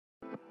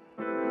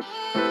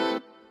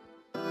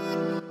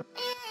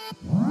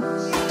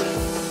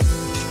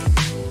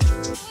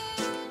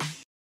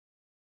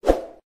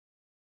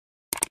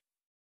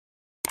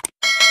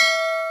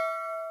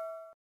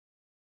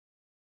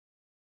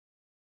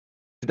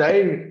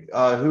Today,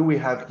 who we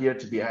have here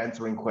to be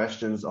answering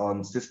questions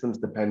on systems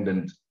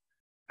dependent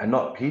and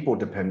not people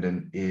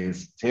dependent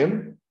is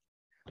Tim.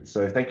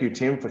 So thank you,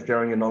 Tim, for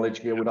sharing your knowledge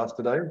here with us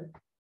today.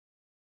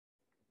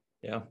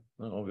 Yeah,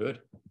 all good.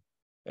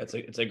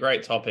 It's a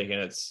great topic, and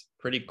it's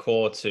pretty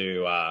core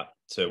to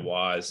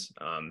Wize.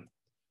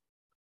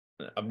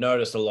 I've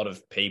noticed a lot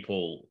of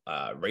people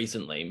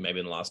recently, maybe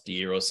in the last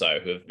year or so,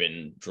 who have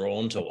been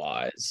drawn to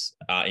Wize,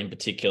 in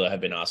particular,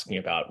 have been asking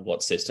about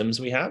what systems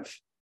we have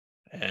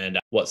and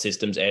what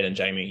systems Ed and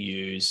Jamie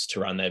use to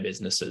run their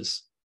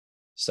businesses.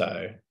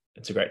 So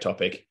it's a great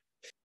topic.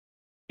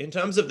 In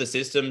terms of the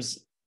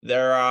systems,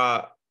 there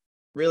are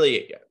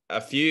really a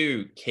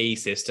few key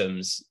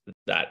systems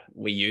that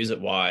we use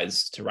at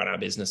Wize to run our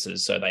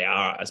businesses, so they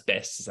are, as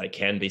best as they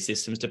can, be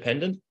systems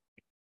dependent.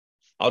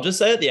 I'll just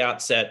say at the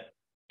outset,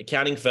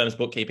 accounting firms,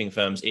 bookkeeping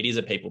firms, it is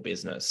a people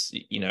business.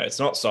 You know, it's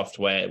not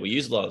software. We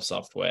use a lot of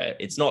software.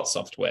 It's not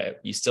software.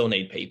 You still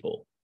need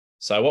people.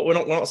 So we're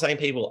not saying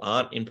people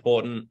aren't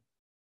important.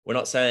 We're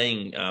not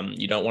saying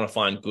you don't want to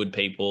find good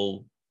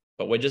people,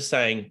 but we're just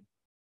saying,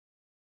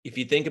 if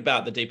you think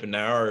about the deep and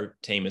narrow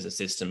team as a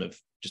system of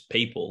just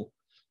people,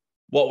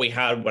 what we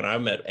had when I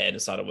met Ed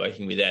and started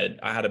working with Ed,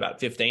 I had about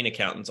 15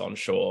 accountants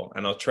onshore,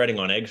 and I was treading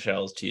on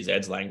eggshells, to use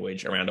Ed's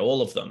language, around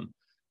all of them,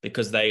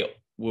 because they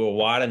were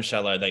wide and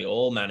shallow. They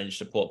all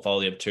managed a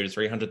portfolio of $200,000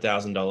 to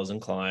 $300,000 in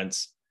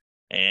clients.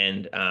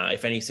 And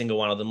if any single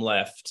one of them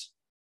left,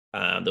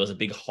 there was a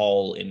big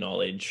hole in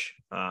knowledge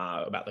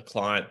about the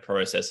client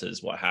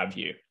processes, what have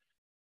you.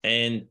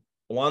 And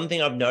one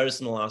thing I've noticed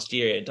in the last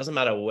year, it doesn't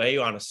matter where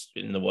you are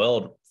in the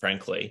world,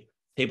 frankly,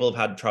 people have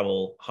had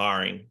trouble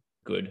hiring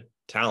good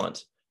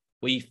talent.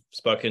 We've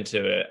spoken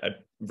to a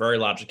very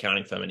large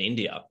accounting firm in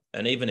India,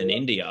 and even in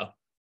India,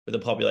 with a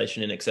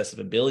population in excess of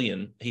 1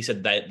 billion, he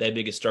said their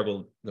biggest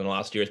struggle in the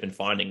last year has been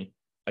finding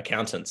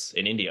accountants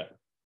in India,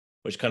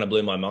 which kind of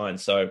blew my mind.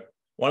 So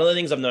one of the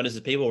things I've noticed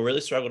is people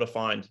really struggle to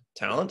find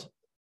talent.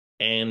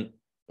 And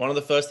one of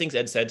the first things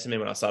Ed said to me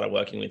when I started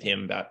working with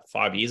him about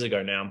 5 years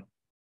ago now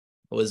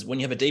was, when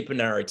you have a deep and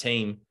narrow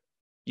team,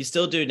 you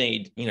still do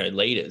need,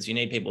 leaders. You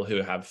need people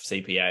who have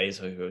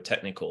CPAs or who are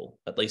technical,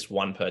 at least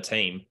one per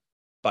team,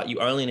 but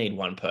you only need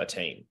one per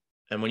team.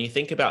 And when you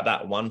think about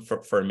that, one for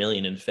 $1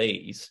 million in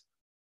fees,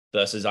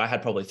 versus I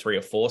had probably 3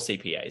 or 4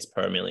 CPAs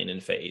per $1 million in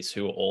fees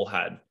who all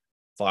had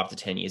 5 to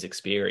 10 years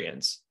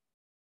experience,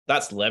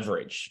 that's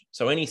leverage.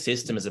 So any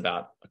system is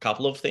about a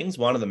couple of things.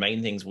 One of the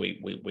main things we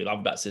love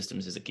about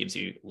systems is it gives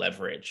you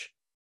leverage.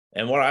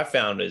 And what I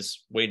found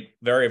is we'd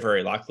very,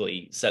 very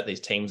likely set these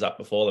teams up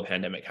before the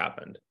pandemic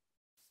happened.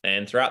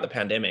 And throughout the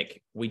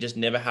pandemic, we just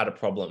never had a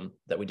problem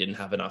that we didn't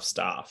have enough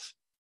staff.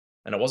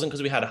 And it wasn't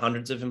because we had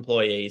hundreds of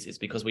employees. It's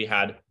because we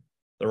had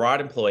the right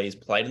employees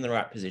played in the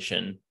right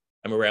position,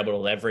 and we were able to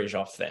leverage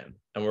off them.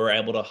 And we were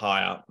able to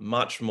hire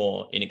much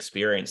more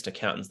inexperienced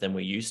accountants than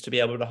we used to be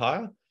able to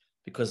hire,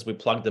 because we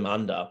plugged them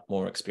under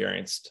more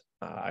experienced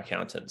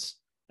accountants.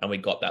 And we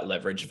got that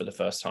leverage for the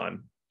first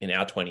time in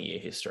our 20-year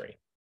history.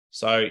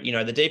 So,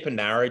 the deep and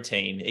narrow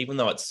team, even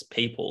though it's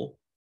people,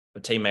 a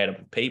team made up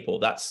of people,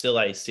 that's still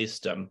a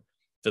system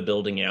for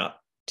building out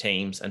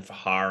teams and for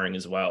hiring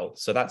as well.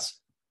 So that's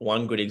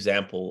one good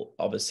example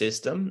of a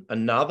system.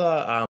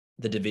 Another,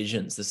 the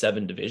divisions, the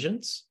 7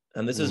 divisions.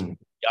 And this is the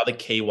other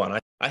key one.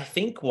 I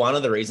think one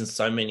of the reasons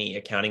so many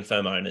accounting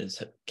firm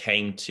owners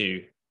came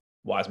to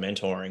Wize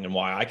Mentoring, and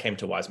why I came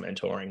to Wize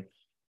Mentoring,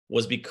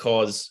 was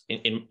because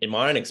in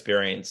my own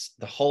experience,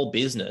 the whole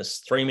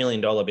business, $3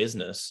 million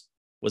business,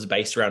 was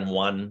based around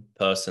one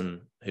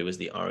person who was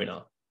the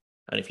owner.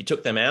 And if you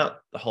took them out,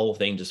 the whole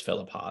thing just fell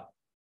apart.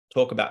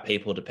 Talk about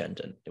people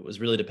dependent. It was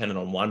really dependent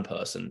on one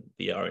person,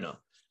 the owner.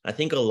 I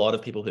think a lot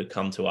of people who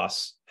come to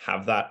us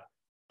have that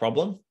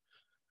problem.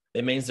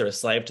 It means they're a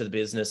slave to the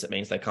business. It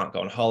means they can't go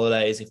on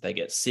holidays. If they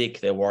get sick,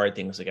 they're worried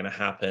things are going to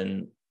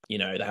happen.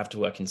 They have to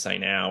work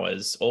insane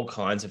hours, all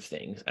kinds of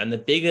things. And the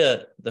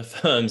bigger the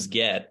firms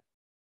get,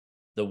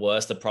 the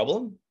worse the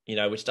problem,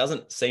 which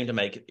doesn't seem to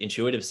make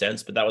intuitive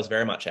sense, but that was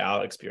very much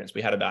our experience.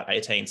 We had about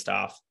 18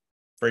 staff,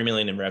 3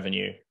 million in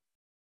revenue.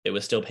 It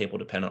was still people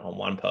dependent on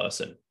one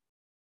person.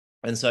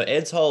 And so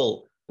Ed's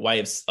whole way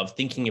of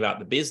thinking about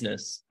the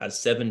business as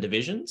 7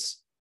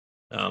 divisions.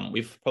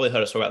 We've probably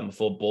heard us talk about them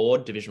before: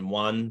 board, division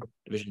 1,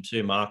 division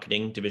 2,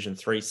 marketing, division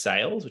 3,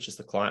 sales, which is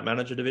the client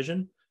manager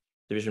division,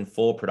 division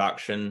 4,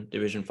 production,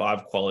 division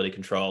 5, quality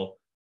control,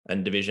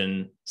 and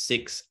division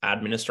 6,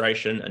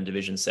 administration, and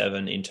division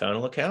 7,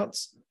 internal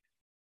accounts.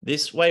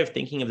 This way of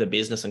thinking of the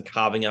business and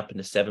carving up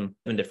into 7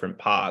 different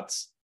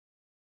parts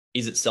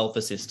is itself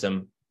a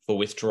system for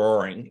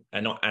withdrawing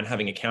and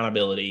having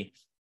accountability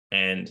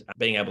and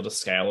being able to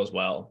scale as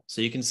well.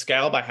 So you can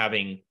scale by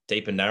having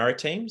deep and narrow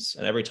teams.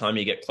 And every time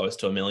you get close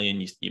to $1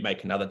 million, you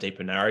make another deep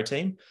and narrow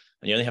team.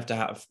 And you only have to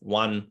have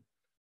one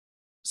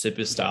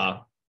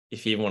superstar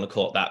if you even want to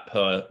call it that,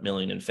 per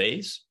million in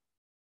fees.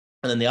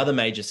 And then the other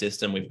major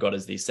system we've got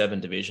is these 7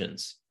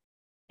 divisions.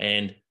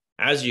 And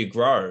as you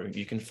grow,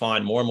 you can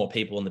find more and more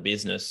people in the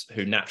business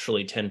who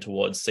naturally tend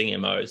towards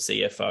CMO,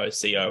 CFO,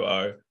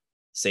 COO,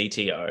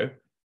 CTO,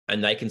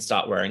 and they can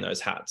start wearing those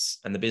hats.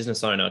 And the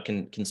business owner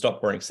can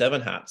stop wearing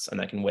 7 hats and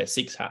they can wear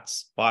 6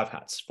 hats, 5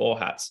 hats, 4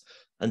 hats,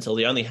 until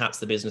the only hats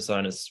the business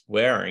owner's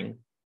wearing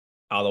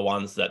are the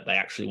ones that they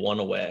actually want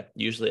to wear.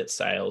 Usually it's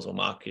sales or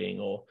marketing,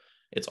 or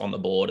it's on the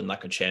board in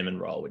like a chairman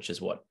role, which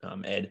is what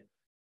Ed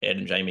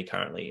and Jamie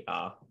currently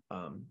are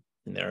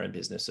in their own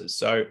businesses.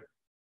 So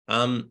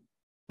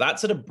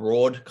that's at a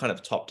broad kind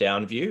of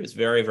top-down view. It's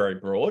very, very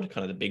broad,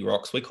 kind of the big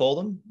rocks, we call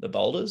them, the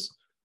boulders.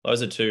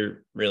 Those are 2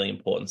 really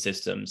important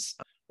systems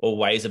or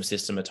ways of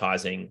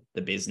systematizing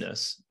the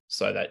business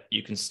so that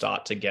you can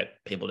start to get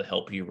people to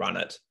help you run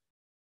it,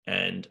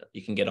 and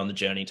you can get on the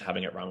journey to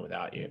having it run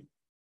without you.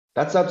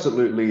 That's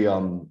absolutely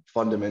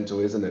fundamental,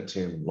 isn't it,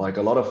 Tim? Like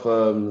a lot of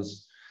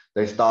firms,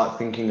 they start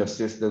thinking of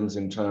systems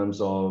in terms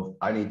of,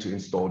 I need to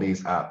install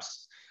these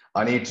apps.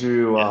 I need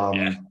to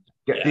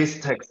get this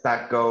tech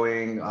stack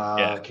going.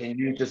 Can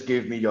you just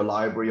give me your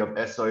library of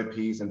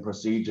SOPs and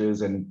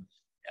procedures, and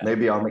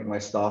maybe I'll make my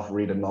staff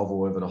read a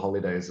novel over the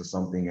holidays or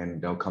something,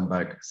 and they'll come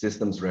back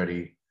systems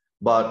ready.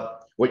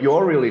 But what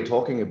you're really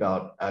talking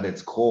about at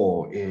its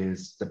core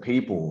is the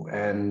people.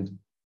 And,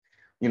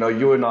 you know,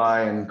 you and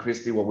I and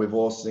Christy, what we've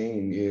all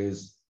seen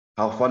is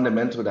how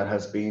fundamental that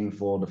has been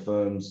for the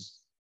firms,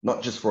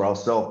 not just for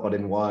ourselves, but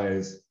in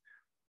Wize,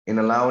 in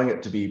allowing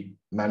it to be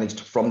managed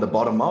from the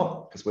bottom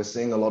up, because we're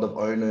seeing a lot of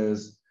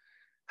owners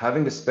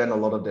having to spend a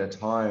lot of their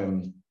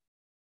time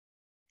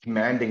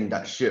commanding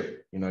that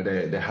ship. You know,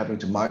 they're having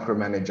to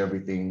micromanage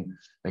everything.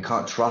 They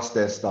can't trust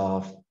their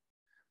staff.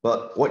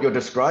 But what you're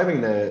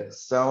describing there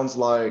sounds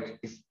like,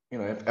 if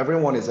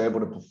everyone is able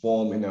to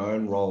perform in their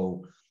own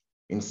role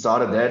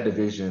inside of their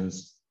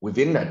divisions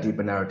within that deep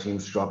and narrow team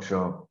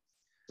structure,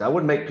 that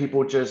would make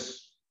people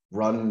just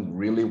run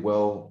really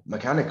well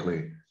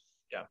mechanically.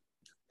 Yeah.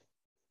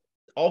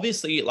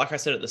 Obviously, like I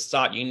said at the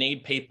start, you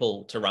need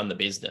people to run the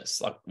business.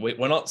 Like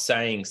we're not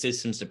saying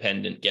systems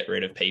dependent, get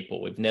rid of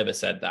people. We've never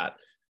said that.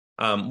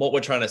 What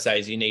we're trying to say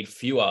is you need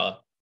fewer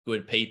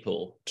good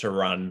people to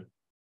run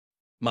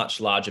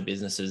much larger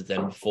businesses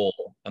than before.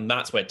 And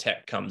that's where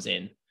tech comes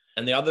in.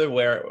 And the other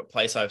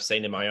place I've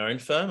seen in my own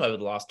firm over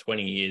the last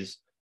 20 years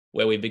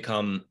where we've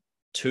become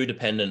too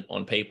dependent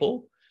on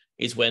people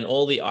is when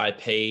all the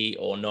IP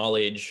or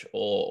knowledge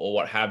or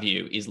what have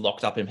you is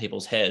locked up in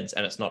people's heads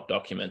and it's not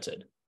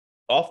documented.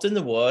 Often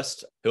the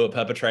worst who are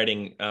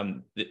perpetrating,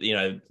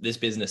 this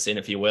business sin,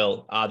 if you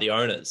will, are the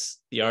owners.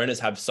 The owners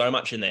have so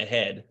much in their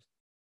head,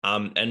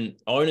 and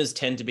owners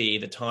tend to be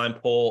either time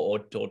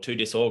poor or too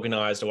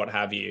disorganized or what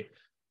have you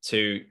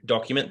to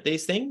document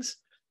these things.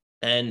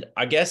 And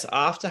I guess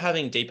after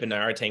having deep and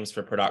narrow teams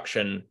for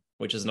production,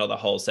 which is another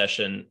whole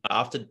session,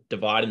 after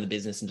dividing the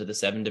business into the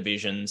 7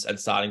 divisions and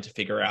starting to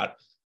figure out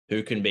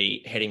who can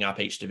be heading up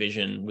each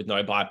division with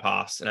no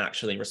bypass and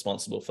actually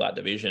responsible for that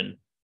division,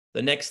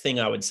 the next thing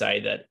I would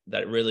say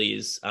that really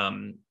is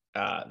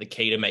the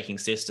key to making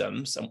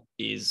systems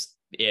is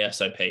the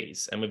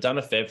SOPs. And we've done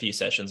a fair few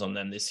sessions on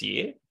them this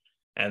year.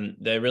 And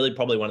they're really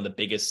probably one of the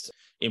biggest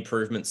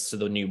improvements to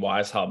the new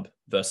Wize Hub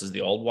versus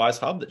the old Wize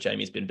Hub that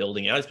Jamie's been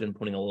building out. He's been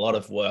putting a lot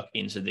of work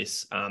into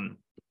this part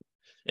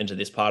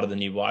of the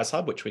new Wize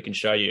Hub, which we can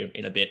show you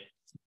in a bit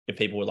if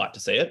people would like to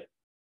see it.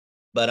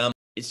 But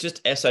it's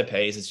just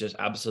SOPs is just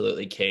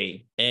absolutely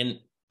key. And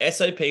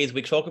SOPs,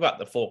 we talk about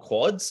the 4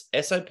 quads.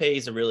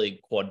 SOPs are really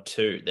quad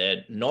 2.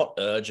 They're not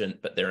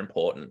urgent, but they're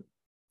important,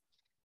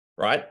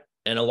 right?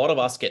 And a lot of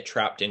us get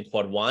trapped in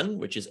quad 1,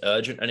 which is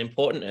urgent and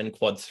important, and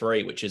quad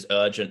 3, which is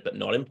urgent but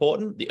not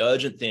important. The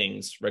urgent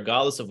things,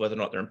 regardless of whether or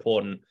not they're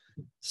important,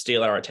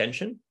 steal our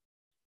attention.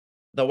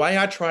 The way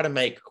I try to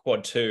make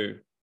quad 2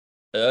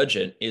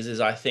 urgent is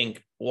I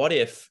think, what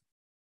if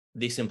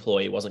this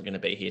employee wasn't going to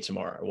be here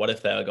tomorrow? What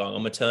if they were going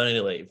on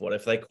maternity leave? What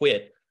if they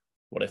quit?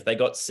 What if they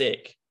got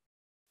sick?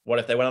 What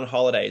if they went on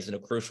holidays in a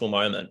crucial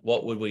moment?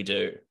 What would we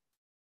do?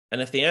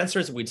 And if the answer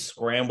is we'd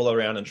scramble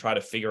around and try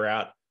to figure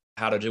out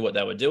how to do what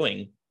they were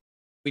doing,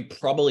 we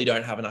probably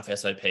don't have enough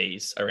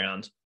SOPs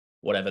around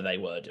whatever they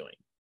were doing,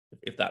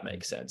 if that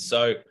makes sense.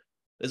 So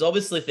there's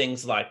obviously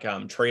things like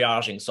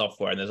triaging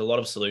software, and there's a lot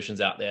of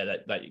solutions out there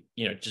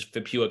that just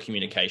for pure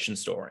communication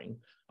storing.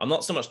 I'm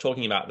not so much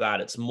talking about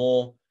that. It's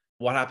more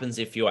what happens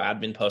if your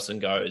admin person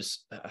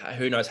goes,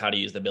 who knows how to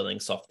use the billing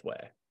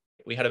software?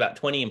 We had about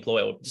 20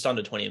 employees, or just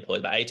under 20 employees,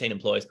 about 18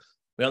 employees.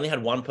 We only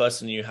had one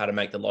person who knew how to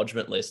make the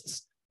lodgement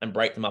lists and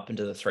break them up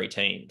into the 3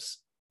 teams.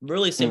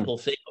 Really simple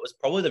thing. It was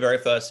probably the very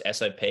first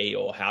SOP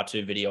or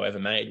how-to video ever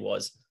made.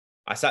 Was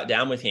I sat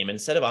down with him,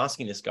 instead of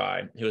asking this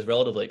guy, who was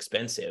relatively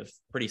expensive,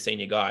 pretty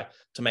senior guy,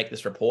 to make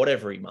this report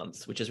every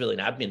month, which is really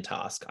an admin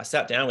task. I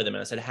sat down with him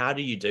and I said, how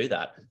do you do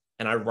that?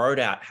 And I wrote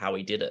out how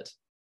he did it.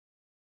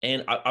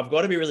 And I've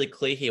got to be really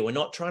clear here. We're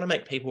not trying to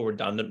make people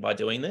redundant by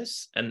doing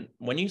this. And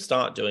when you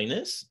start doing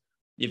this,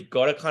 you've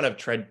got to kind of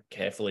tread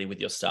carefully with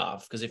your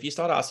staff, because if you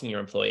start asking your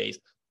employees,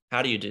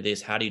 how do you do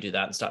this? How do you do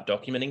that? And start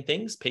documenting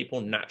things. People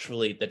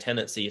naturally, the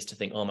tendency is to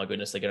think, oh my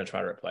goodness, they're going to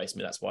try to replace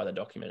me. That's why they're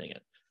documenting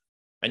it.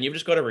 And you've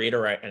just got to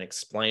reiterate and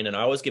explain. And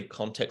I always give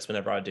context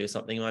whenever I do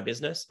something in my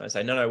business. I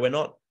say, no, we're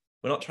not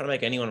trying to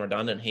make anyone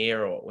redundant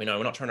here, or, we're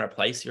not trying to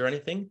replace you or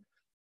anything.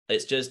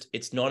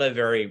 It's not a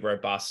very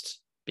robust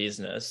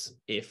business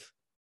if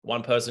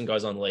one person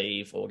goes on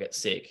leave or gets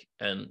sick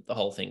and the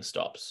whole thing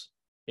stops,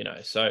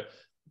 So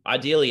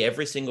ideally,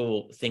 every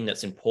single thing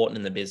that's important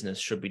in the business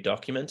should be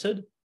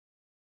documented.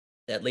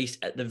 At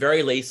the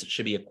very least, it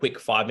should be a quick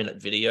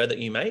 5-minute video that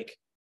you make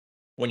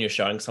when you're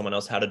showing someone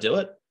else how to do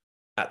it.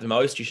 At the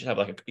most, you should have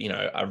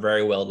a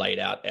very well laid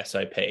out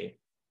SOP.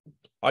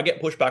 I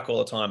get pushback all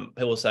the time.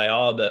 People say,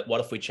 oh, but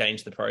what if we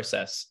change the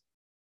process?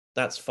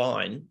 That's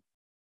fine.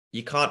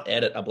 You can't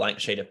edit a blank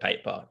sheet of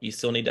paper. You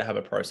still need to have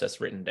a process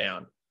written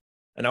down.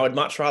 And I would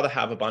much rather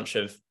have a bunch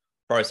of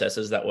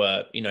processes that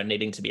were,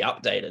 needing to be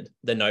updated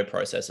than no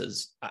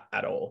processes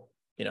at all.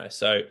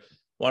 So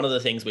one of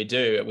the things we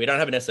do, we don't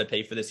have an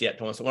SOP for this yet,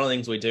 Thomas. So one of the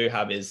things we do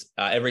have is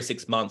every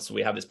 6 months,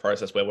 we have this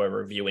process where we're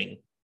reviewing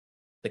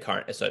the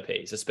current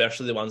SOPs,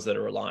 especially the ones that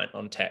are reliant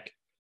on tech.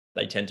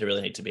 They tend to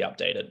really need to be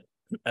updated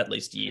at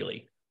least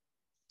yearly.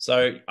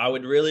 So I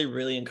would really,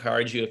 really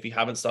encourage you, if you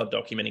haven't started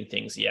documenting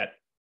things yet,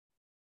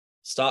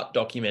 start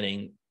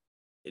documenting.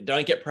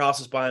 Don't get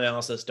paralysis by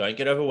analysis. Don't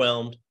get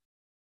overwhelmed.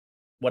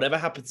 Whatever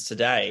happens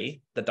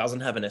today that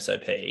doesn't have an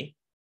SOP,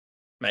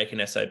 make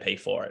an SOP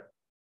for it.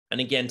 And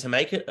again, to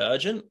make it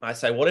urgent, I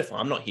say, what if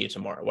I'm not here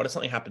tomorrow? What if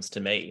something happens to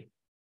me?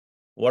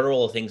 What are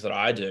all the things that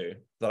I do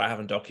that I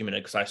haven't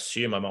documented because I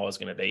assume I'm always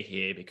going to be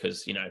here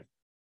because,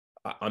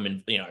 I'm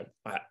in,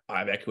 I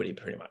have equity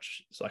pretty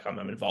much. It's like I'm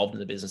involved in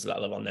the business at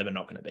that level. I'm never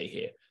not going to be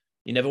here.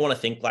 You never want to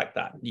think like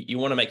that. You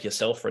want to make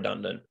yourself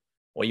redundant,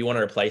 or you want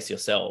to replace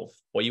yourself,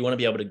 or you want to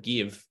be able to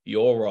give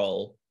your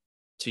role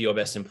to your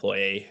best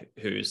employee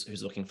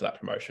who's looking for that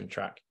promotion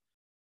track.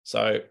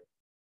 So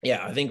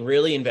yeah, I think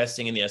really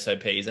investing in the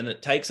SOPs, and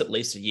it takes at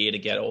least a year to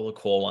get all the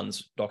core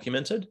ones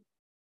documented.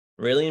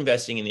 Really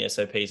investing in the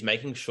SOPs,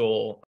 making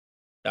sure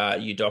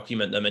you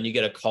document them, and you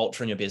get a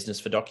culture in your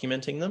business for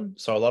documenting them.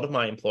 So a lot of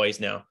my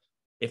employees now,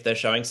 if they're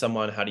showing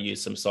someone how to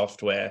use some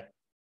software,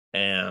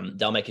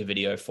 they'll make a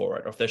video for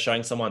it. Or if they're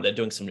showing someone, they're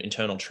doing some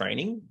internal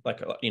training,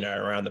 like,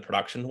 around the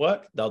production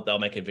work, they'll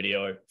make a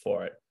video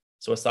for it.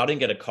 So we're starting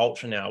to get a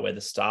culture now where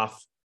the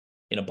staff,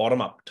 in a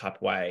bottom-up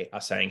type way,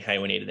 are saying, hey,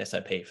 we need an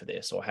SOP for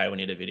this, or hey, we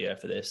need a video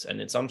for this. And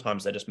then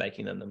sometimes they're just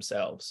making them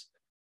themselves.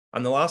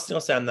 And the last thing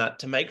I'll say on that,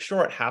 to make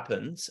sure it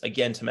happens,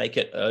 again, to make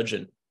it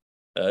urgent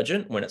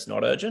when it's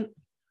not urgent,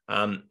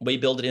 we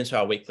build it into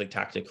our weekly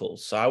tacticals.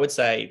 So I would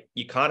say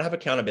you can't have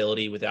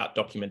accountability without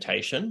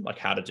documentation, like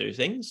how to do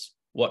things.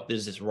 What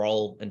does this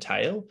role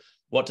entail?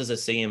 What does a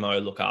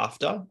CMO look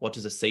after? What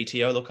does a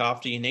CTO look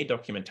after? You need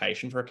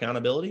documentation for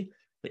accountability.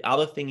 The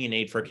other thing you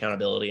need for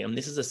accountability, and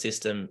this is a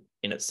system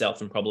in itself,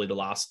 and probably the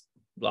last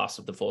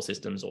of the 4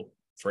 systems or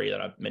 3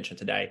 that I've mentioned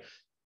today,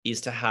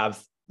 is to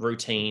have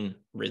routine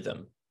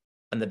rhythm.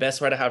 And the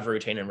best way to have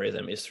routine and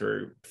rhythm is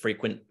through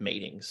frequent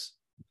meetings.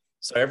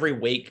 So every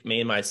week, me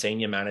and my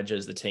senior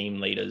managers, the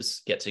team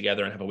leaders, get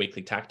together and have a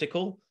weekly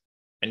tactical.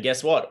 And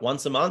guess what?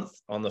 Once a month,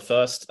 on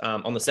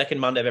the second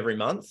Monday of every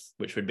month,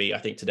 which would be, I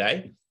think,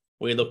 today,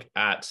 we look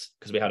at,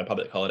 because we had a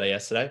public holiday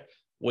yesterday,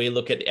 we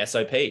look at the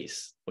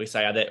SOPs. We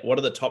say, what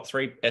are the top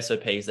 3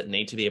 SOPs that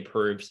need to be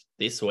approved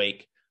this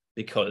week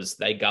because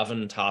they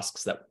govern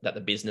tasks that the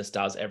business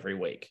does every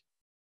week.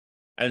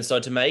 And so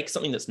to make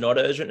something that's not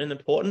urgent and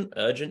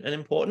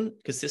important,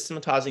 because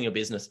systematizing your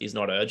business is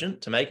not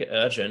urgent. To make it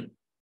urgent,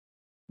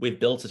 we've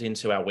built it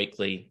into our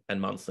weekly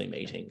and monthly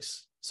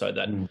meetings so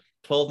that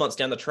 12 months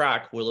down the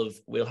track,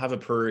 we'll have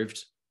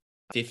approved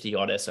 50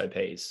 odd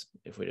SOPs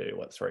if we do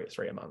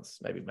three a month,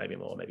 maybe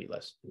more, maybe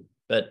less.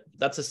 But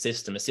that's a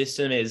system. A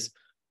system is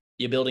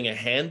you're building a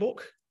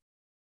handbook.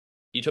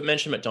 You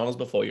mentioned McDonald's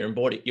before.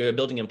 You're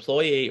building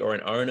employee or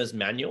an owner's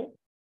manual.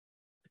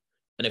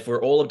 And if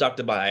we're all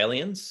abducted by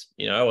aliens,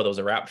 or there was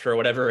a rapture or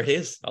whatever it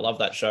is, I love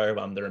that show,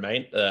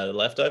 The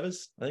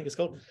Leftovers, I think it's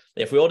called.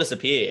 If we all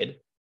disappeared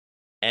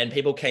and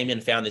people came in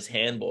and found this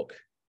handbook,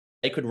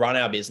 they could run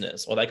our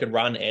business, or they could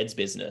run Ed's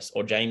business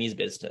or Jamie's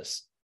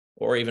business,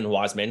 or even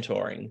Wize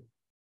Mentoring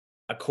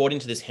according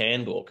to this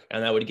handbook,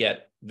 and they would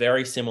get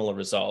very similar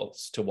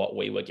results to what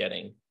we were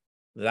getting.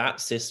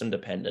 That's system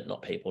dependent,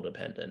 not people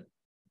dependent.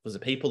 Because the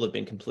people have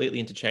been completely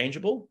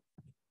interchangeable,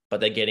 but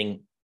they're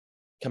getting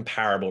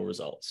comparable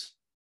results.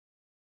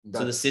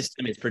 So the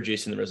system is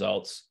producing the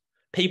results.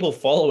 People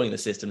following the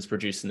system is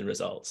producing the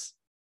results,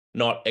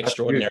 not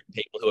extraordinary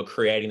people who are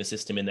creating the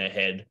system in their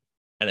head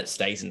and it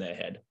stays in their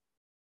head.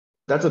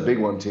 That's a big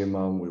one, Tim,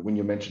 when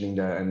you're mentioning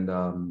that. And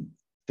I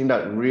think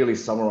that really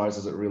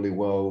summarizes it really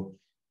well,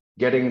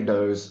 getting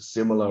those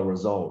similar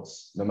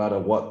results, no matter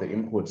what the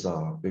inputs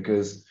are.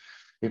 Because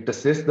if the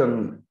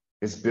system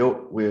is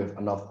built with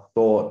enough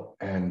thought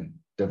and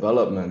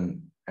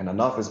development, and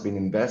enough has been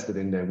invested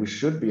in there, we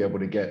should be able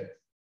to get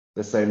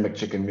the same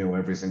McChicken meal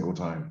every single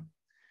time.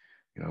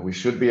 We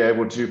should be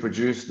able to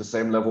produce the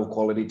same level of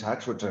quality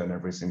tax return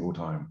every single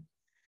time.